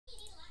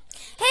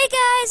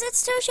guys,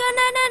 it's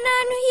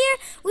turtleshell999 here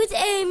with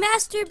a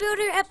Master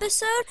Builder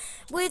episode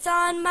with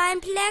on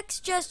mineplex.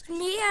 Just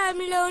me, I'm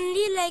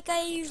lonely like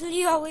I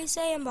usually always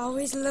say. I'm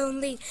always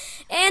lonely.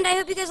 And I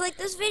hope you guys like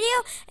this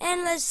video,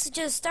 and let's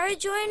just start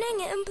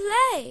joining and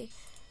play.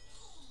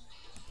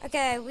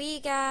 Okay, we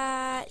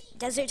got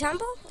Desert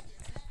Temple.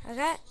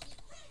 Okay.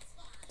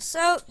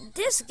 So,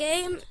 this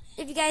game,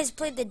 if you guys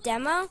played the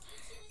demo,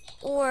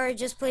 or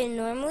just play it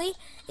normally,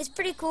 it's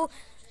pretty cool.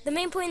 The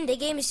main point in the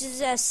game is to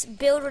just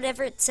build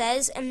whatever it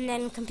says and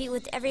then compete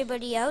with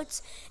everybody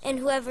else, and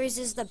whoever's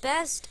is the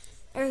best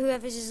or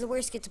whoever's is the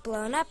worst gets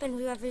blown up, and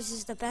whoever's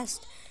is the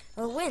best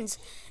wins.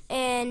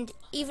 And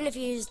even if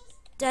he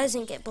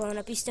doesn't get blown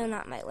up, he still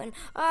not might win.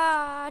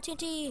 Ah,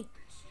 TNT!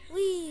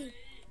 Wee!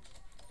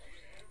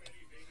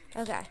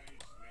 Okay.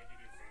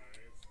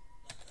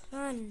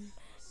 1,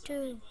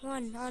 2,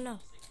 1. Oh no.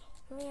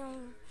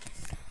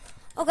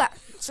 Okay,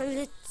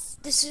 so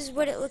this is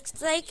what it looks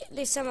like.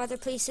 There's some other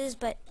places,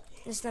 but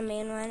this is the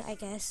main one, I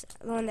guess.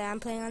 The one that I'm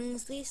playing on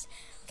is least.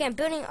 Okay, I'm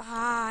building.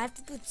 I have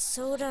to put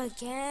soda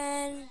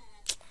again.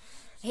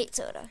 I hate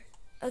soda.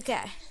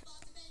 Okay.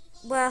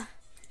 Well,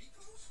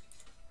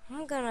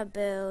 I'm gonna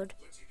build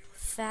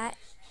fat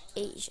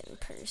Asian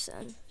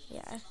person.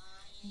 Yeah.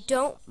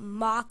 Don't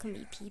mock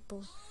me,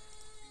 people.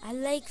 I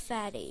like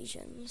fat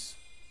Asians.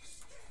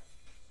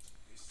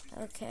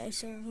 Okay,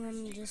 so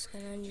I'm just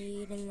gonna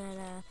need, and then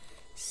a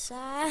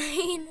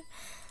sign.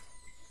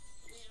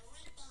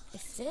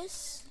 If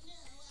this,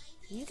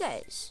 you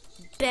guys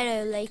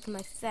better like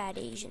my fat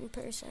Asian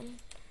person,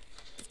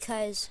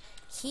 because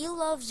he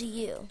loves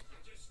you,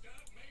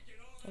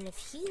 and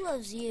if he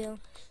loves you,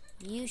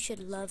 you should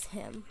love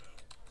him.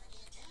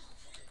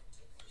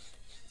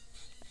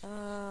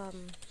 Oh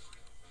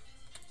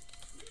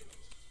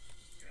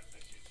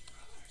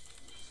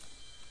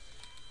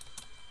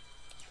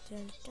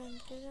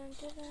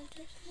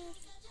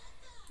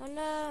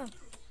no!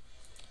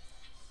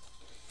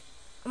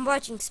 I'm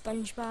watching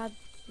SpongeBob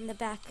in the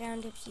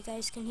background, if you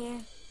guys can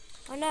hear.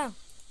 Oh no!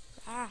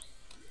 Ah!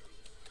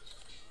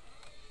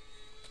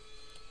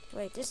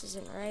 Wait, this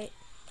isn't right.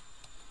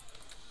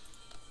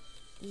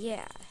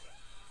 Yeah.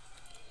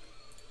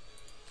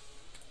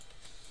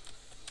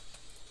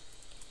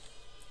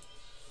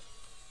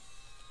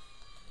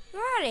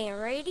 That ain't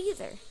right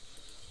either.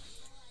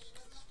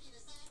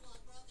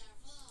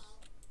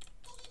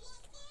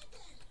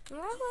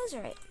 Well, that was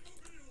right.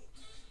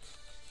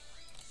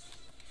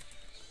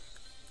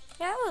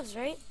 Yeah, that was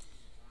right.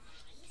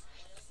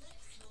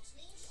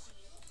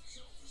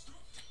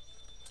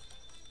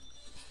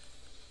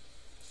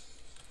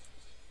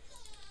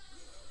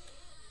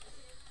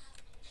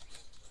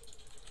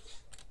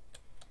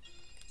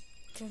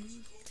 Dun,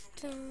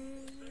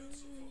 dun.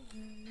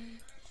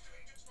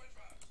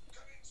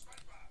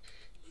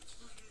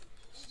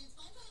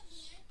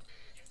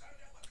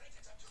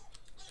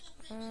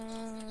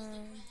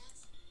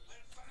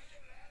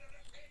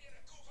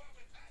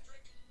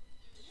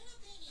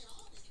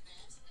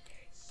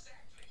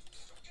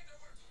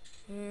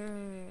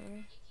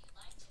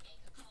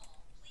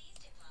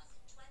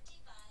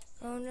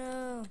 Oh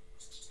no,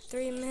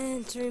 3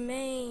 minutes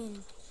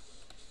remain.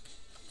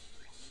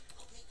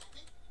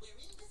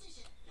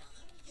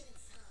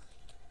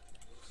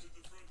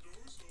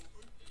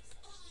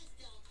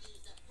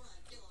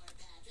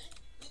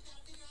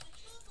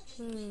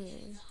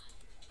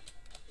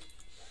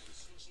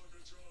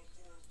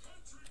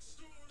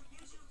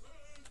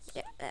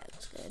 Yeah, that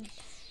looks good.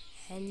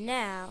 And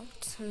now,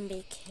 to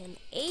make him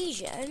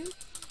Asian,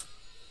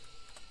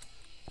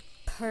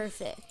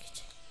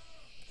 perfect.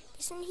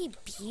 Isn't he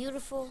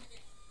beautiful?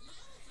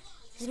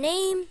 His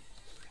name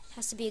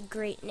has to be a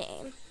great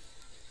name.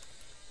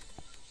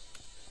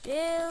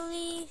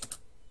 Billy.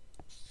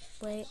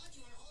 Wait.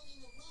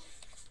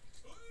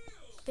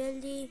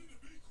 Billy.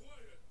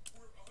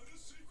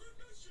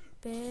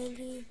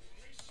 Billy.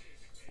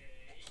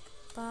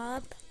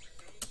 Bob.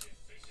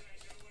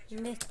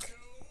 Mick.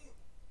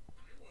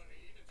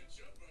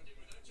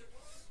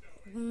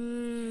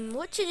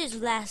 What should his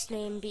last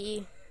name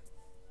be?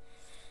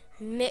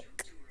 Mick.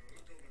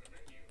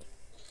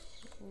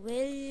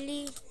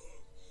 Willie.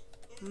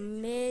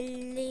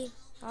 Millie.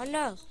 Oh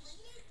no.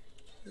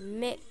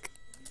 Mick.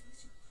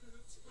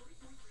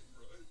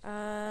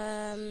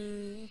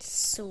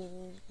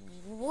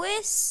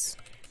 Swiss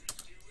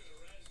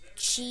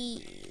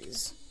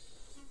cheese.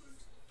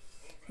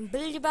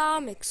 Billy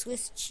Bob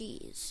Swiss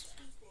cheese.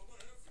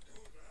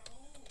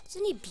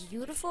 Isn't he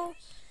beautiful?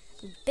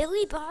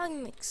 Billy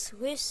Bob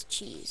Swiss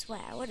cheese.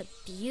 Wow, what a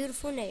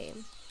beautiful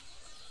name.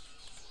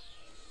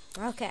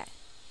 Okay.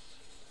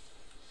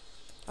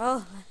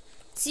 Oh,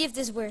 let's see if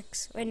this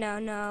works. Wait,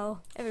 no.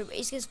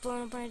 Everybody's gets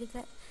blown apart at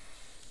that.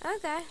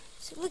 Okay.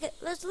 So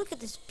let's look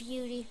at this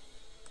beauty.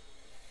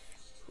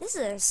 This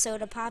is a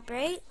soda pop,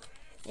 right?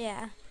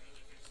 Yeah.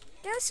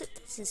 This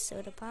is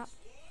soda pop.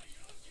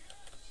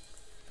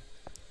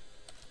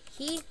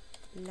 He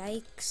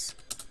likes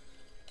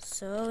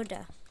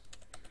soda.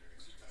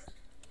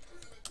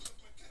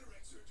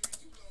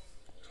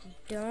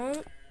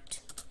 Don't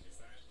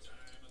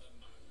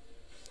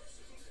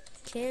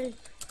kill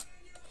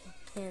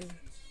him.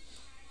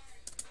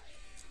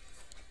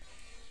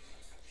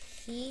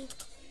 He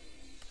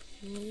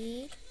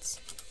needs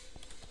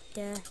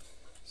the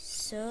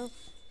sodium.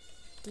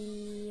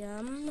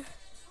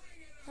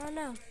 Oh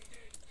no.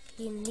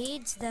 He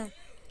needs the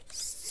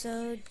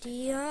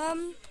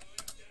sodium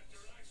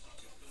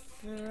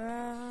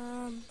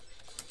from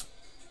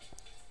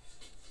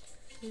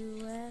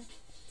whoever.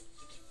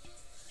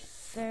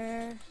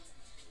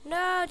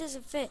 No, it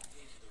doesn't fit.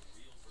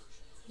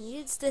 He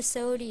needs the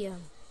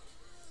sodium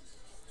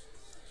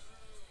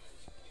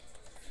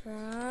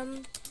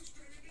from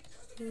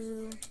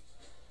who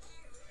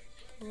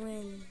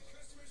wins.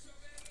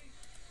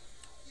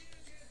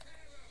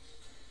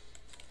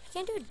 I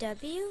can't do a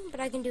W, but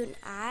I can do an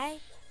I.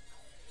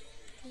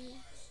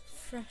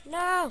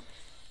 No!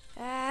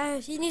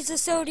 He needs the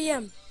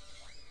sodium.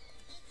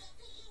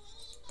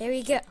 There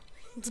we go.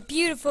 It's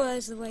beautiful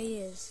as the way he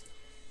is.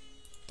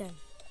 Done.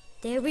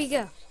 There we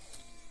go.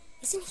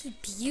 Isn't he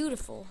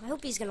beautiful? I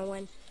hope he's gonna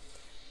win.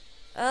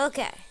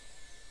 Okay.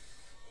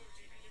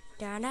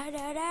 Da da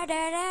da da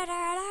da da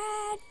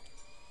da.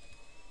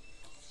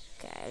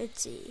 Okay,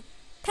 let's see.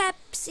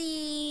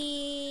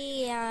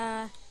 Pepsi.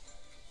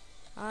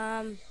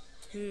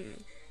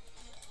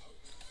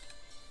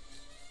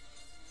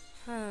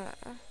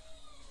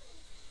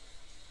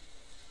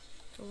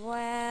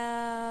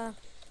 Well,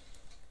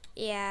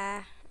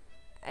 yeah.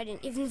 I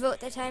didn't even vote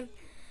that time.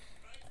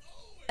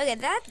 Okay,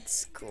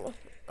 that's cool.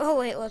 Oh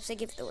wait, whoops, I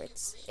give the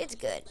words. It's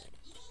good.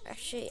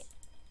 Actually,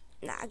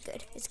 not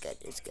good. It's good.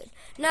 It's good.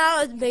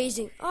 No, it's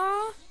amazing.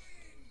 Oh,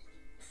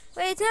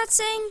 wait, it's not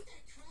saying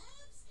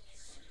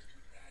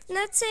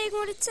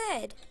what it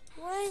said.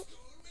 What?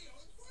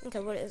 Okay,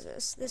 what is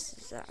this? This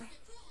is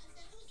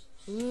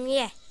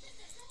yeah.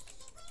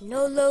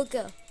 No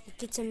logo. It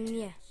gets a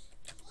yeah.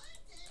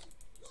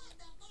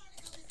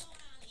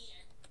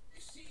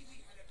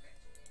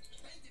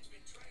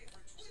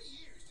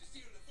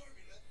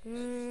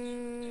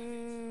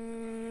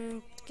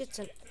 Get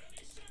some.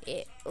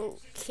 Yeah,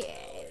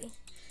 okay.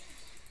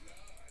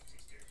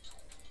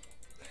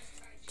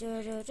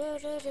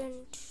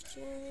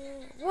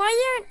 Why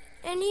aren't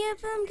any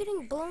of them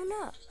getting blown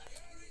up?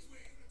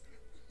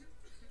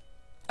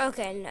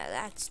 Okay, no,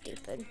 that's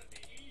stupid.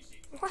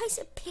 Why is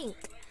it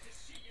pink?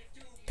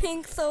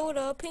 Pink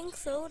soda, pink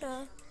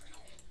soda.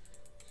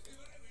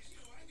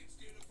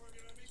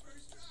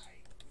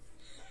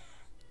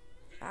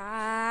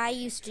 I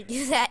used to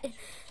do that.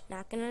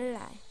 Not gonna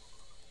lie.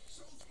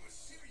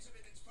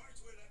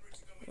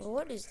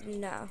 What is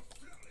no?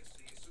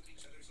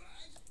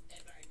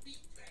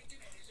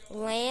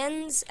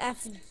 Lands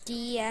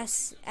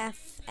FDS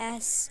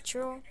FS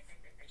troll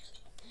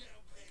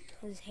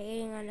is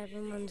hating on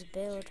everyone's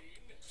build.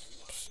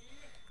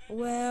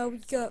 Well, we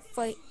got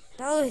fight.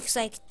 That looks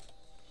like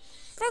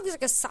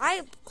a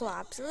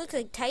Cyclops. It looks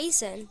like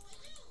Tyson.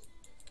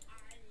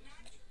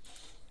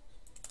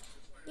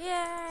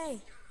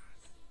 Yay!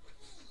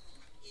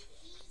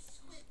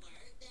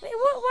 Wait,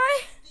 what?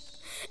 Why?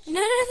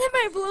 None of them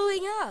are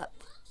blowing up.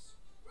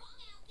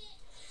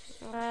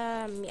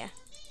 Yeah.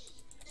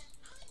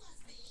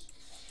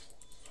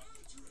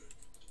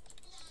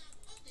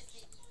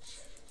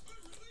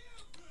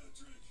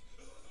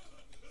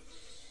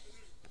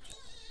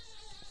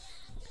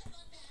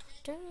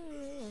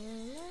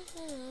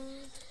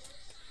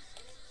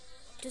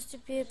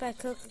 Distributed by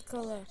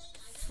Coca-Cola.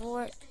 Oh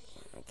my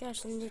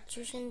gosh, the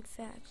nutrition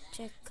fact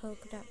check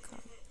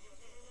Coke.com.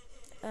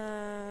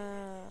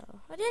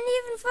 I didn't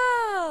even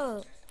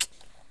vote.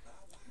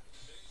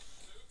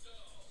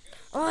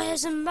 Oh,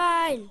 there's a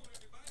mine.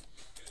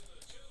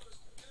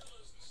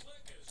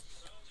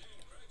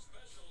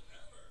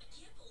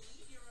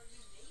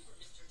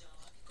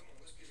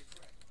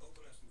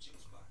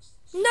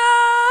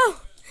 No!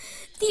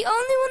 The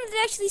only one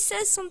that actually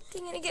says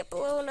something and it get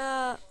blown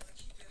up.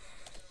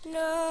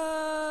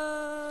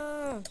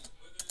 No.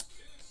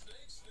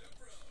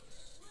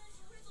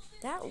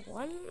 That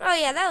one? Oh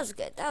yeah, that was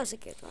good. That was a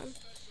good one.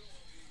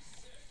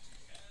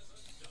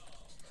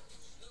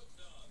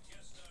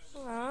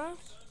 Aww.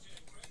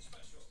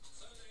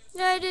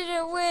 I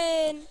didn't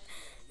win.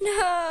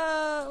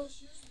 No.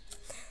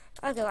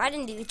 Okay, well, I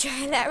didn't even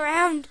try that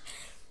round.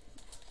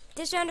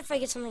 This round, if I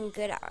get something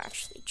good, I'll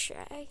actually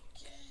try.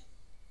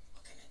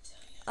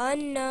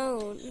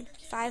 Unknown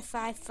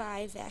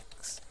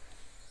 555X.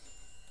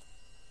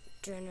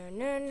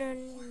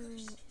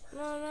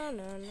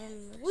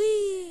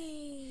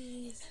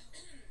 Wee.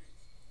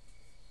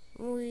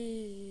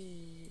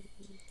 Wee.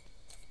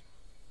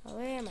 Oh,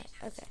 where am I?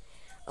 Okay.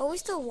 Oh,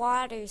 it's the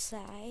water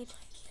side.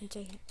 Enter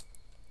here.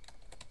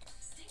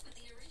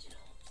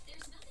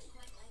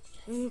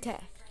 Okay.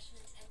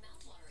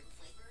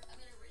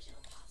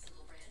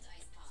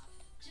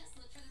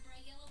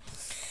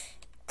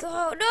 Go!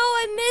 No,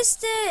 I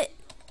missed it.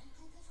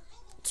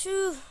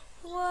 2,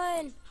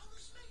 1.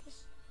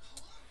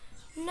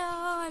 No,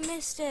 I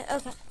missed it.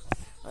 Okay.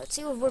 Let's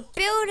see what we're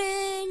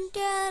building.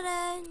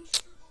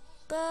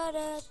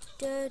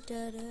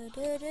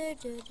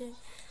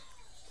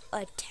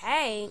 A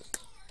tank.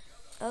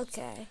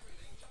 Okay.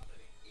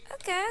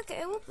 Okay,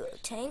 we'll build a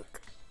tank.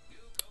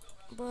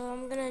 But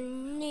I'm gonna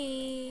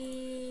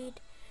need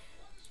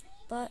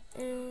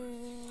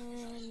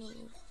buttons.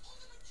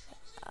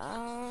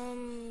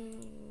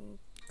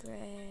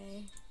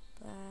 Gray,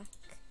 black,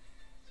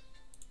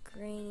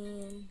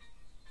 green,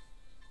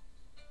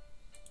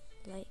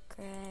 light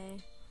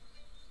gray,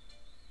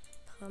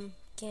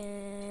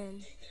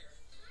 pumpkin,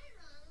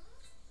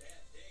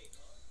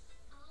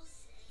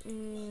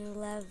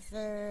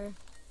 lever,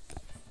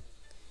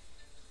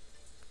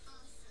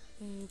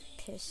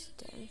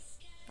 piston.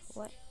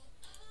 What?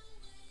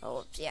 Oh,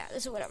 whoops, yeah,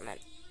 this is what I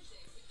meant.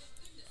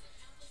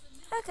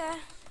 Okay.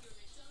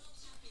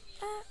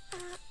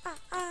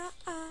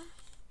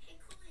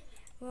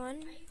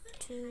 1,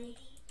 2,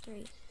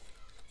 3.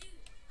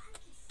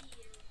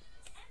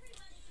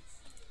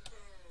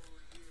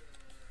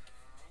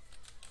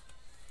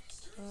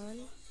 One,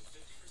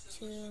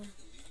 two,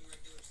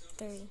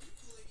 three,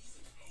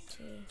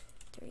 2,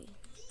 3.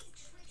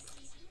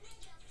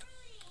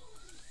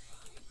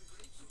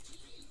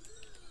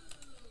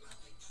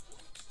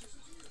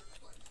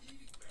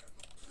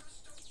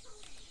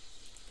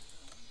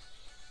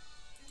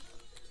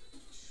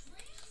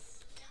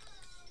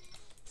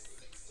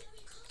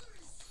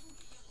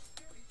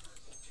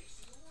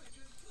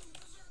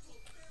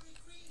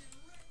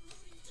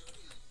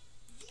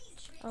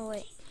 Oh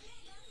wait,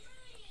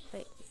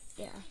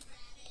 yeah.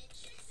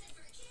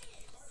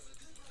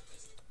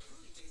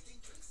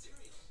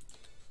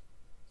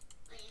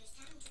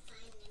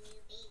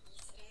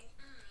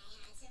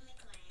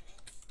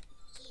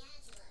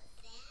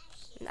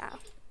 No.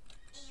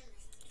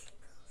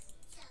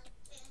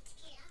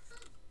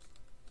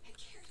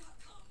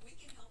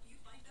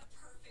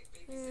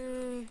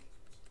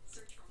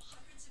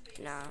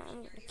 No, I'm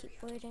gonna keep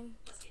waiting.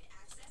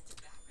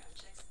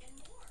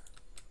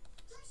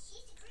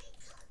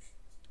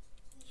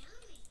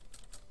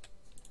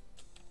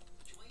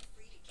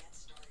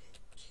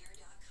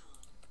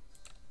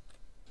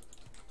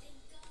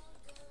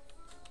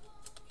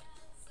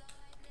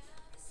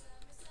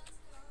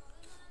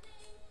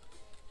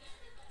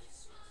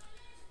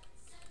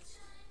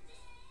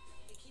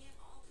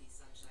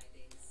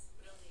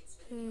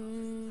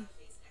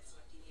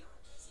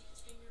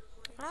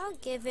 I'll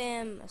give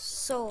him a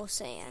Soul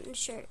Sand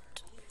shirt.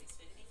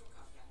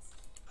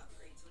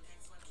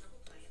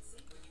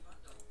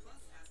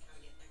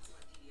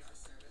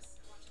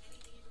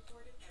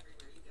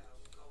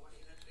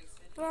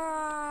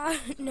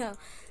 No,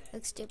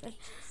 looks stupid.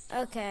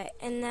 Okay,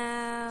 and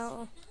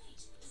now.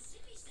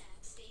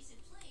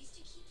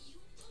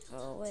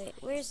 Oh wait,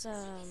 where's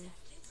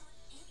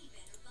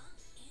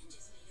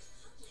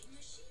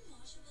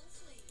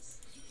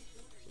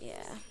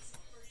Yeah.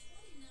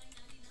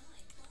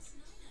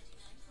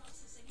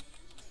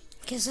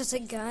 Guess it's a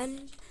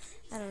gun?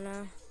 I don't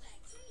know.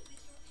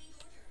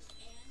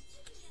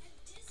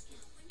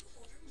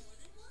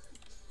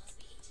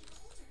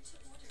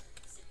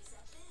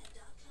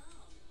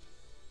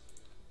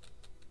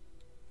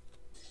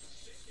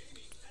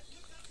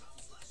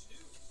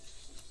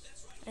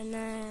 And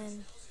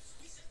then...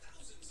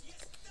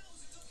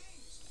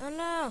 Oh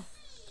no!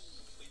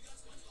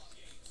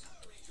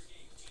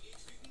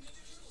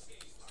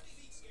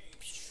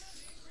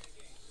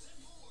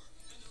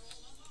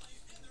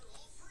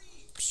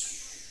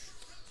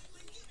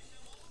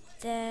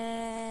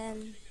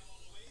 Then...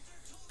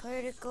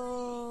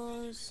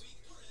 Particles...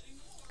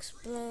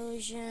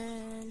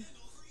 Explosion...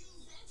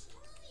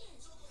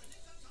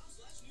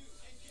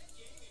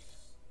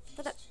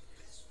 What the...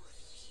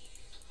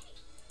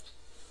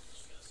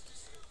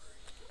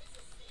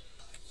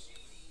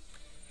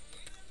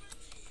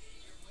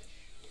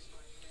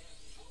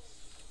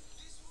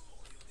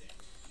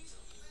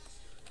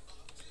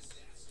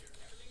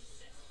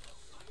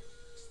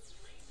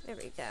 There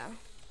we go.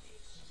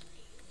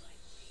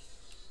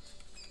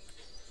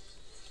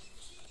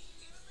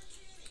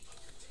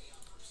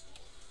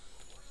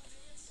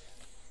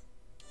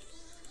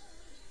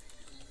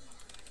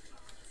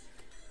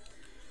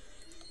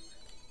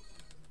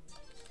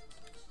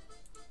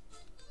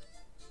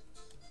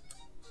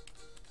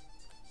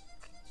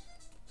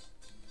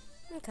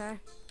 Okay.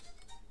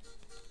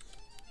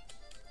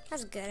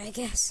 That's good, I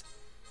guess.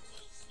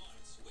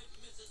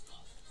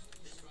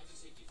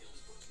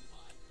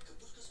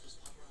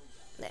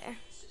 There.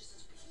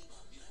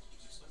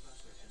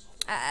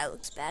 That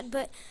looks bad,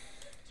 but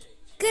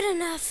good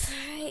enough,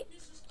 right?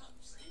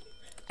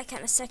 I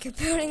kind of suck at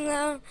building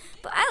though,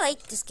 but I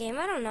like this game.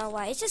 I don't know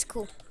why. It's just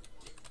cool.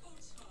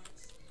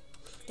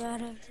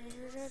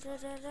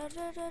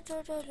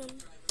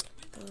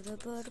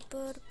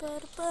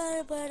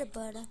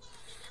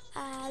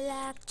 I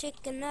like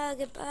chicken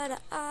nugget butter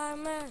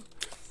armor.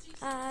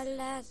 I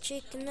like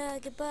chicken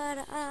nugget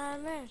butter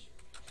armor.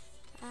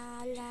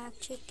 I like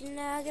chicken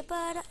nugget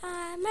butter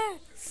armor.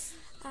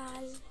 I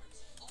like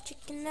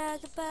chicken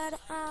nugget butter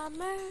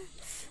armor.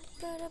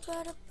 Butter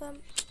butter bum.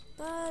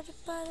 Butter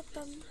butter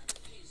bum.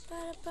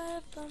 Butter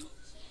butter bum.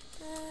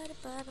 Butter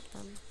butter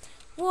bum.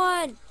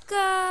 1,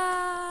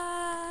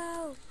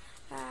 go!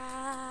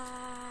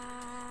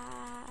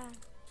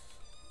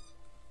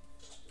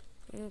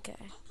 Okay.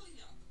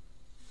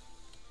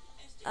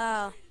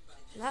 Oh,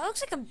 that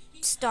looks like a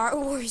Star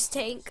Wars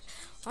tank.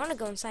 I want to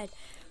go inside.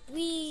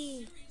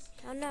 Wee.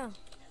 Oh no.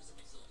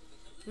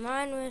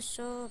 Mine was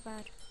so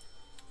bad.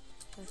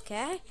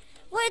 Okay.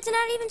 What? It's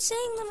not even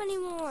saying them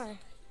anymore.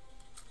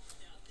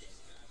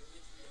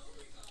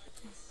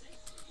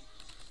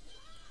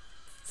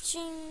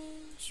 Shing,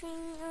 shing.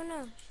 Oh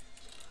no.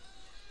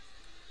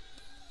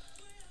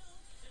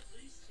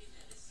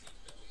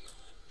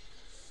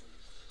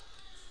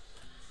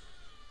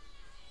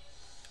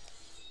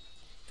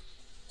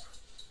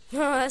 Oh,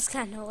 that's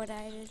kind of what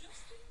I did.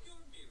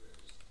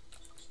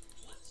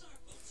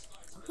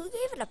 Who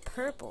gave it a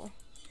purple?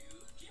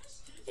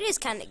 It is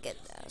kind of good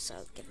though, so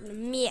I'll give it a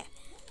meh.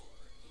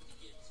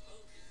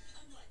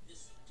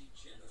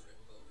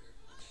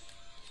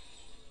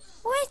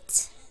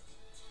 What?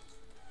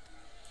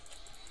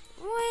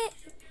 What?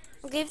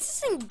 Okay, if this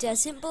thing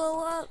doesn't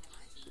blow up,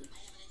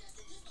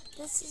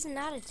 this is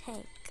not a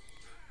tank.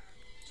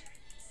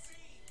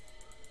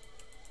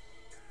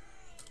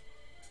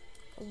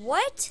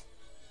 What?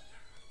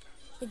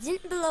 It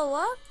didn't blow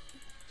up?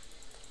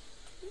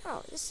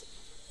 No, it's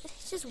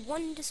just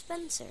one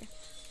dispenser.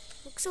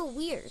 Looks so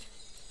weird.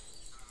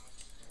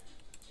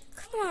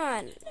 Come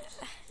on.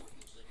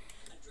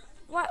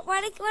 Why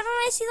don't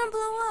I see them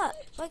blow up?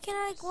 Why can't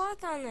I like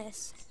walk on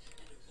this?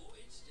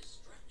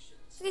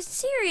 Like,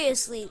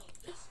 seriously.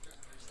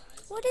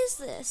 What is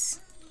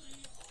this?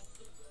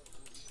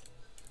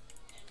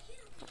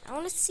 I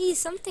want to see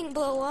something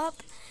blow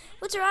up.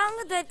 What's wrong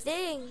with that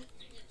thing?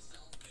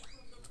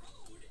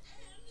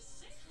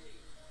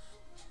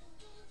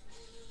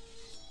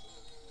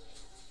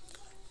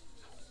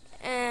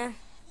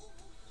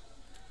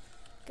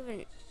 Give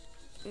it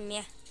a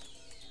meh.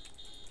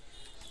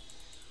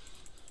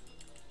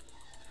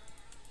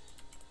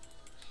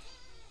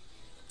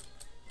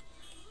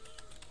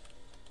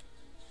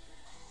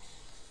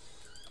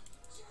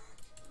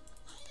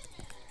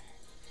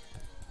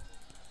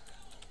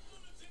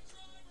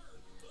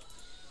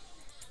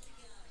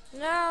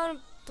 Now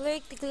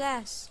break the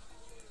glass.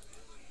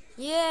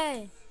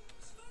 Yay!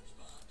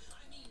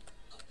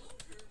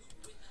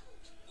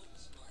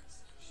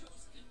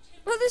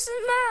 Well, this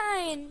is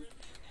mine.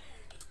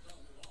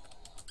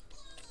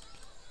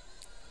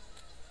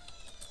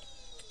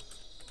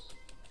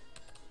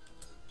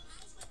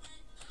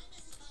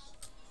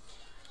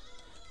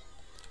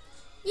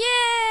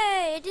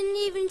 Yay! I didn't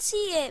even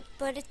see it,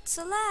 but it's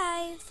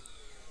alive.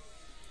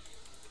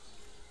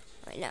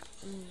 Right now.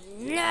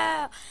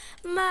 No!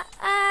 My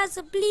eyes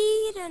are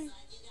bleeding.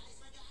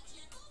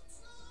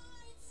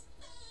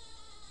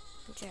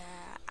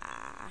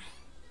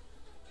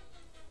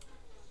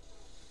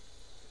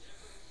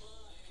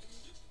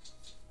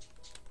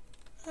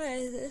 What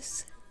is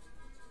this?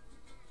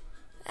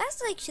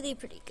 That's actually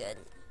pretty good.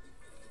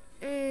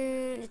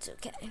 It's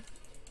okay.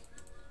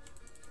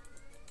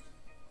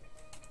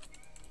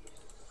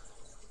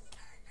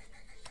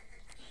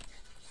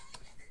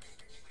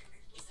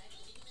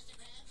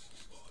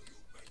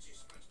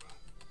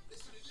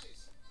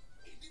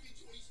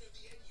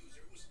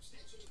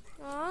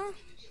 Aw,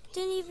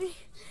 didn't even.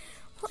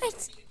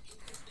 What?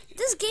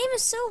 This game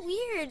is so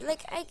weird.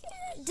 Like,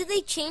 did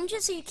they change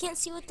it so you can't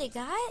see what they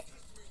got?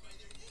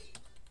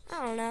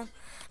 I don't know.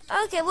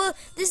 Okay, well,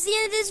 this is the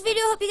end of this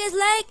video. Hope you guys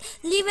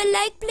like. Leave a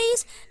like,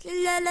 please.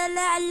 La la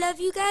la. I love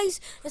you guys.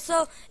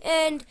 So,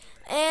 and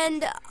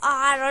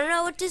I don't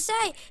know what to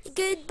say.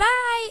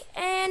 Goodbye,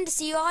 and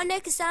see you all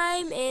next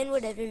time in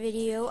whatever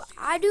video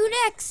I do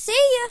next. See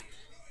ya.